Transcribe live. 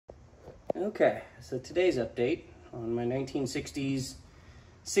Okay, so today's update on my 1960s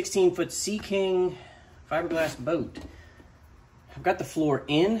 16-foot Sea King fiberglass boat. I've got the floor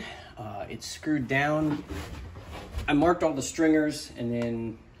in, it's screwed down. I marked all the stringers and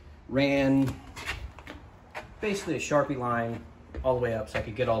then ran basically a Sharpie line all the way up so I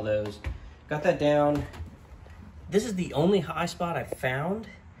could get all those. Got that down. This is the only high spot I've found,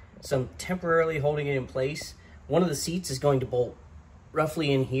 so I'm temporarily holding it in place. One of the seats is going to bolt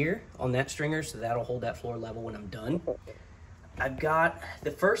roughly in here on that stringer, so that'll hold that floor level when I'm done. I've got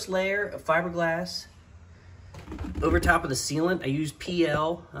the first layer of fiberglass over top of the sealant. I used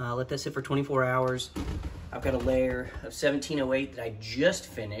PL, let that sit for 24 hours. I've got a layer of 1708 that I just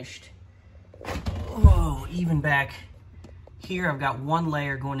finished. Oh, even back here, I've got one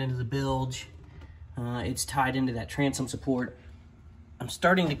layer going into the bilge. It's tied into that transom support. I'm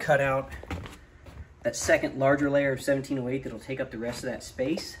starting to cut out that second larger layer of 1708 that'll take up the rest of that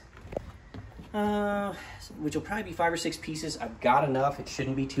space, which will probably be 5 or 6 pieces. I've got enough, it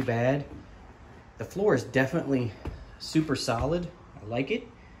shouldn't be too bad. The floor is definitely super solid. I like it.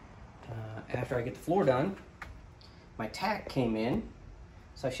 After I get the floor done, my tack came in,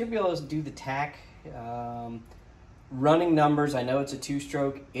 so I should be able to do the tack. Running numbers, I know it's a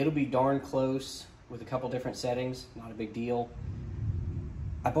 2-stroke. It'll be darn close with a couple different settings, not a big deal.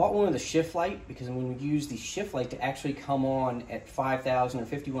 I bought one with a shift light because when we use the shift light to actually come on at 5,000 or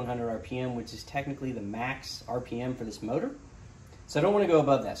 5,100 RPM, which is technically the max RPM for this motor. So I don't want to go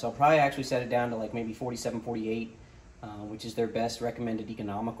above that. So I'll probably actually set it down to like maybe 47, 48, which is their best recommended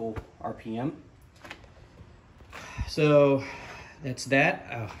economical RPM. So that's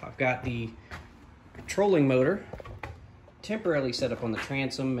that. I've got the trolling motor temporarily set up on the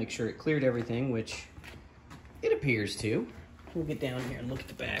transom, make sure it cleared everything, which it appears to. We'll get down here and look at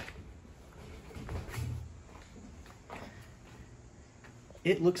the back.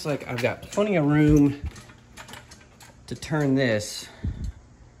 It looks like I've got plenty of room to turn this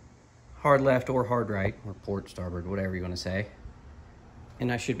hard left or hard right, or port, starboard, whatever you want to say.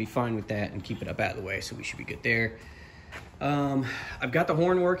 And I should be fine with that and keep it up out of the way, so we should be good there. I've got the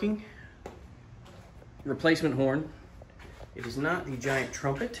horn working, replacement horn. It is not the giant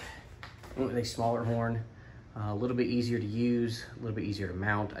trumpet. I went with a smaller horn. A little bit easier to use, a little bit easier to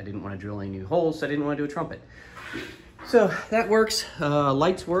mount. I didn't want to drill any new holes, so I didn't want to do a trumpet. So that works.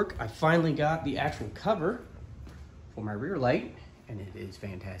 Lights work. I finally got the actual cover for my rear light, and it is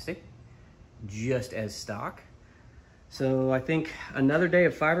fantastic, just as stock. So I think another day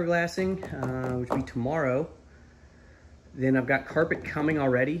of fiberglassing, which will be tomorrow. Then I've got carpet coming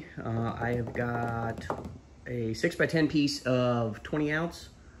already. I have got a 6x10 piece of 20-ounce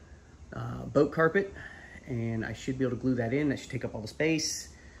boat carpet, and I should be able to glue that in. That should take up all the space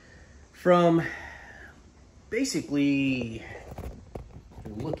from basically,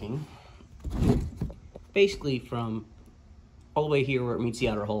 basically from all the way here where it meets the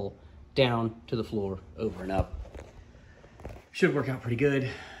outer hull down to the floor, over and up. Should work out pretty good.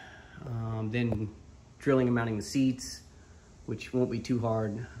 Then drilling and mounting the seats, which won't be too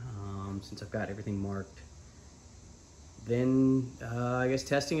hard since I've got everything marked. Then I guess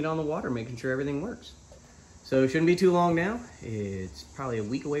testing it on the water, making sure everything works. So it shouldn't be too long now. It's probably a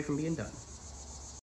week away from being done.